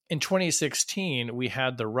 in 2016, we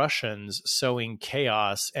had the Russians sowing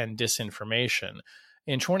chaos and disinformation.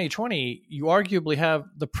 In 2020, you arguably have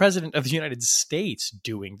the president of the United States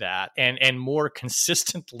doing that, and more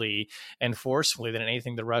consistently and forcefully than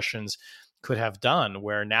anything the Russians could have done,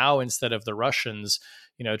 where now instead of the Russians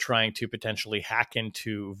trying to potentially hack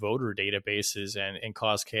into voter databases and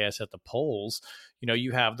cause chaos at the polls,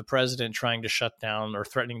 you have the president trying to shut down or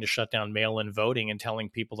threatening to shut down mail-in voting and telling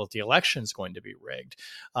people that the election is going to be rigged.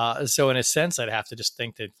 So in a sense, I'd have to just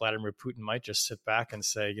think that Vladimir Putin might just sit back and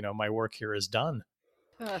say, my work here is done.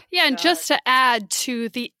 Yeah, and just to add to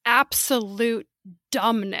the absolute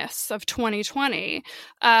dumbness of 2020,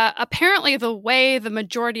 apparently the way the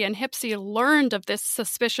majority in Hipsy learned of this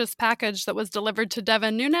suspicious package that was delivered to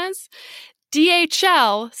Devin Nunes,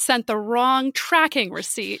 DHL sent the wrong tracking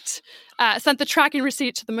receipt, sent the tracking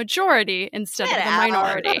receipt to the majority instead of the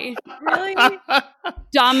minority. Really?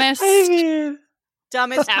 Dumbest.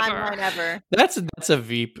 Dumbest timeline ever. That's a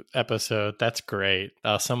Veep episode. That's great.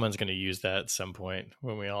 Someone's going to use that at some point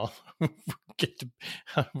when we all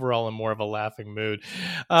we're all in more of a laughing mood.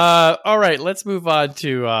 All right, let's move on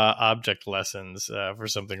to object lessons for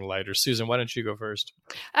something lighter. Susan, why don't you go first?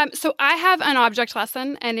 So I have an object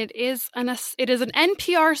lesson, and it is an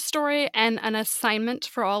NPR story and an assignment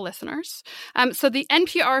for all listeners. So the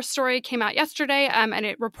NPR story came out yesterday, and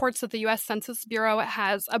it reports that the U.S. Census Bureau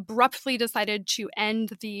has abruptly decided to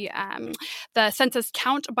end the census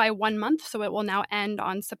count by 1 month. So it will now end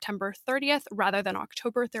on September 30th rather than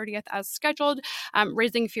October 30th as scheduled,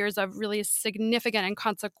 raising fears of really significant and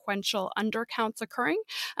consequential undercounts occurring.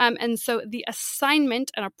 And so the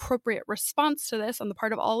assignment and appropriate response to this on the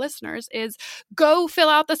part of all listeners is go fill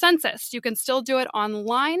out the census. You can still do it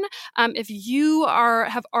online. If you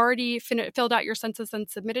have already filled out your census and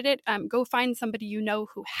submitted it, go find somebody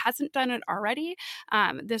who hasn't done it already.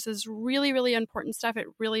 This is really, really important stuff. It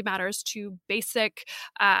really matters to basic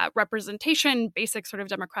representation, basic sort of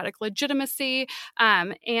democratic legitimacy.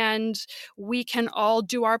 And we can all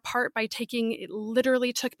do our part by it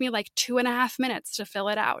literally took me like 2.5 minutes to fill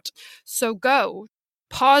it out. So go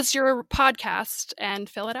pause your podcast and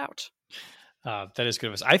fill it out. That is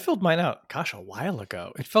good. I filled mine out, a while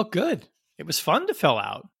ago. It felt good. It was fun to fill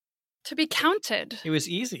out. To be counted. It was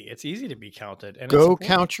easy. It's easy to be counted. And go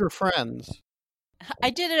count your friends.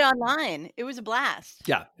 I did it online. It was a blast.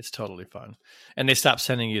 Yeah, it's totally fun. And they stopped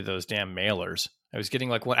sending you those damn mailers. I was getting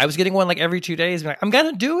one like every 2 days. I'm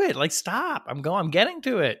gonna do it. Like, stop. I'm getting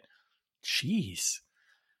to it. Jeez.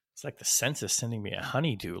 It's like the census sending me a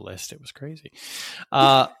honey-do list. It was crazy.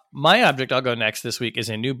 My object, I'll go next this week, is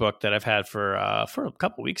a new book that I've had for a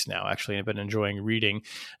couple weeks now, actually. I've been enjoying reading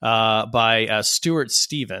by Stuart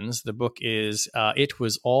Stevens. The book is It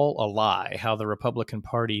Was All a Lie, How the Republican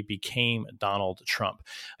Party Became Donald Trump.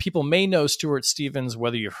 People may know Stuart Stevens,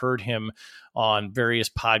 whether you've heard him on various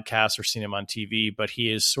podcasts or seen him on TV, but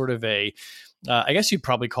he is sort of I guess you'd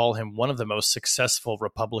probably call him one of the most successful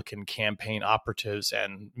Republican campaign operatives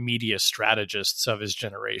and media strategists of his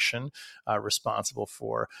generation, responsible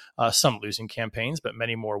for some losing campaigns, but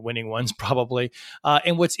many more winning ones probably.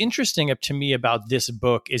 And what's interesting to me about this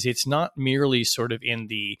book is it's not merely sort of in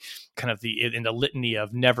the litany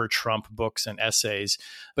of never Trump books and essays,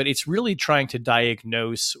 but it's really trying to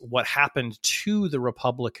diagnose what happened to the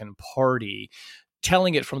Republican Party,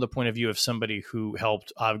 telling it from the point of view of somebody who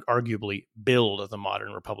helped arguably build the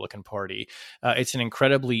modern Republican Party. It's an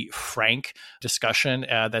incredibly frank discussion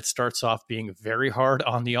that starts off being very hard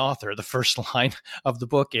on the author. The first line of the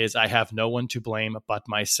book is, "I have no one to blame but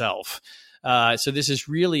myself." So this is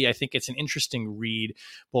really, I think it's an interesting read,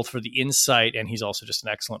 both for the insight, and he's also just an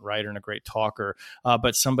excellent writer and a great talker,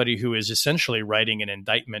 but somebody who is essentially writing an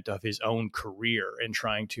indictment of his own career and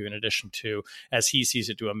trying to, in addition to, as he sees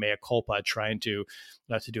it, do a mea culpa, trying to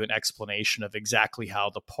do an explanation of exactly how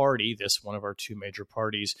the party, this one of our two major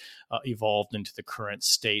parties, evolved into the current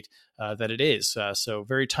state that it is. So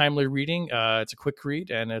very timely reading. It's a quick read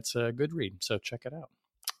and it's a good read. So check it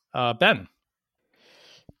out. Ben.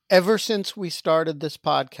 Ever since we started this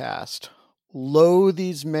podcast,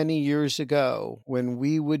 these many years ago, when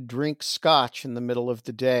we would drink scotch in the middle of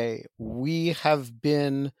the day, we have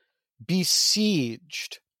been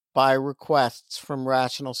besieged by requests from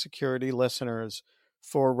Rational Security listeners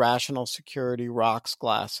for Rational Security rocks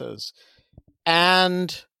glasses.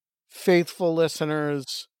 And faithful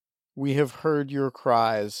listeners, we have heard your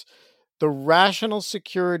cries. The Rational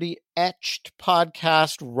Security Etched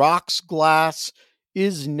Podcast Rocks Glass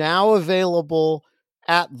is now available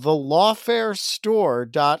at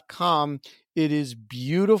thelawfarestore.com. It is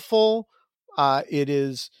beautiful.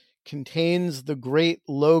 It contains the great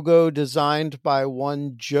logo designed by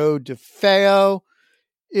one Joe DeFeo.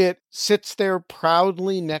 It sits there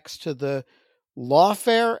proudly next to the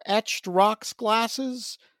Lawfare Etched Rocks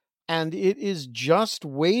glasses, and it is just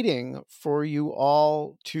waiting for you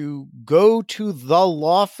all to go to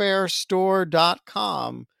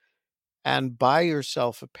thelawfarestore.com and buy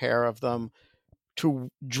yourself a pair of them to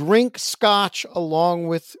drink scotch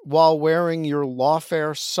while wearing your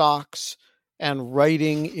Lawfare socks and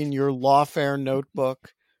writing in your Lawfare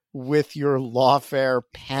notebook with your Lawfare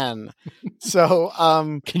pen. So,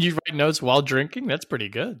 can you write notes while drinking? That's pretty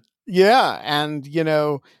good. Yeah. And,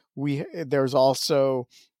 there's also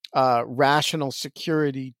Rational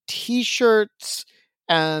Security t-shirts.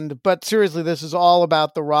 But seriously, this is all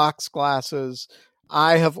about the rocks glasses.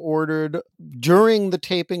 I have ordered, during the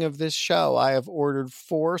taping of this show,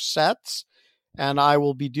 4 sets, and I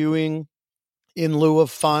will be doing, in lieu of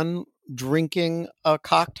fun, drinking a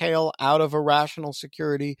cocktail out of a Rational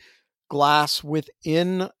Security glass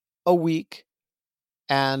within a week.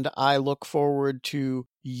 And I look forward to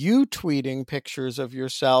you tweeting pictures of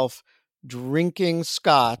yourself drinking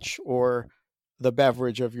scotch or the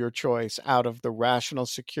beverage of your choice out of the Rational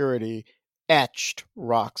Security etched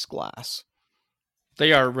rocks glass.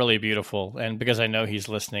 They are really beautiful. And because I know he's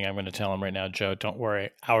listening, I'm going to tell him right now, Joe, don't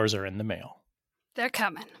worry. Ours are in the mail. They're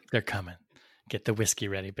coming. They're coming. Get the whiskey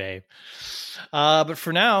ready, babe. But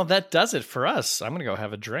for now, that does it for us. I'm going to go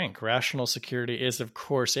have a drink. Rational Security is, of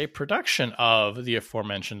course, a production of the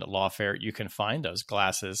aforementioned Lawfare. You can find those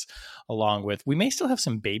glasses along with, we may still have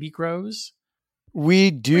some baby grows.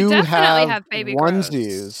 We definitely have baby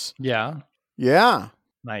onesies. Grows. Yeah.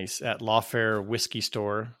 Nice. At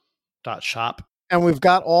lawfarewhiskeystore.shop. And we've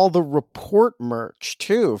got all the Report merch,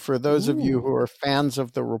 too, for those of you who are fans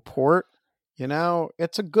of the Report.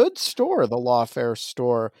 It's a good store, the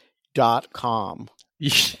lawfarestore.com.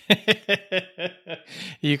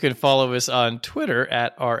 You can follow us on Twitter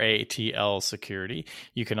at RATL Security.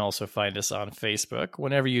 You can also find us on Facebook.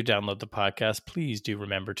 Whenever you download the podcast, please do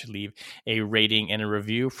remember to leave a rating and a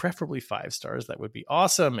review, preferably 5 stars. That would be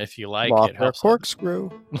awesome if you like. Lawfare Corkscrew.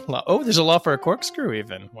 Oh, there's a Lawfare Corkscrew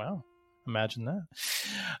even. Wow. Imagine that.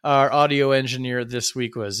 Our audio engineer this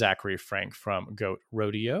week was Zachary Frank from Goat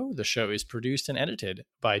Rodeo. The show is produced and edited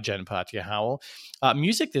by Jen Patja Howell.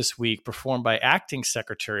 Music this week performed by Acting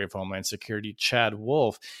Secretary of Homeland Security Chad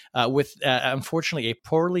Wolf, with unfortunately a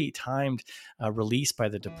poorly timed release by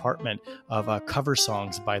the Department of cover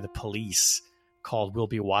songs by the Police called "We'll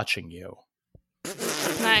Be Watching You."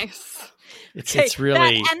 Nice. It's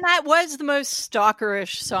really... that was the most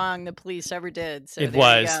stalkerish song the Police ever did. So it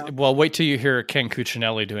was. Well, wait till you hear Ken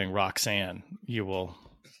Cuccinelli doing Roxanne. You will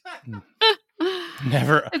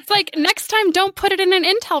never... It's like, next time, don't put it in an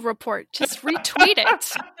Intel report. Just retweet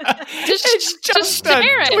it. just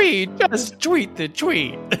share it. Tweet. Just tweet the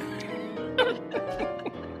tweet.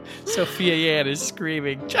 Sophia Yan is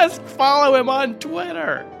screaming, just follow him on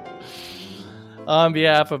Twitter. On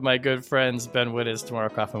behalf of my good friends Ben Wittes, Tamara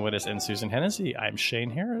Kaufman-Wittes, and Susan Hennessy, I'm Shane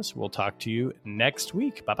Harris. We'll talk to you next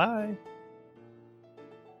week. Bye-bye.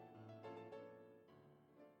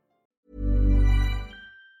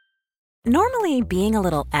 Normally, being a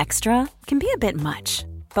little extra can be a bit much.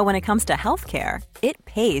 But when it comes to healthcare, it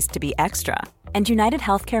pays to be extra. And United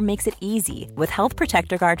Healthcare makes it easy with Health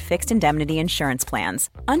Protector Guard fixed indemnity insurance plans.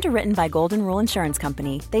 Underwritten by Golden Rule Insurance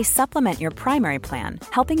Company, they supplement your primary plan,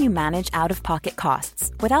 helping you manage out-of-pocket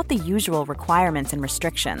costs without the usual requirements and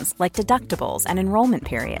restrictions like deductibles and enrollment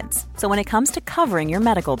periods. So when it comes to covering your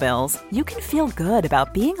medical bills, you can feel good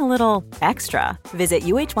about being a little extra. Visit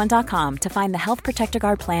UH1.com to find the Health Protector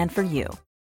Guard plan for you.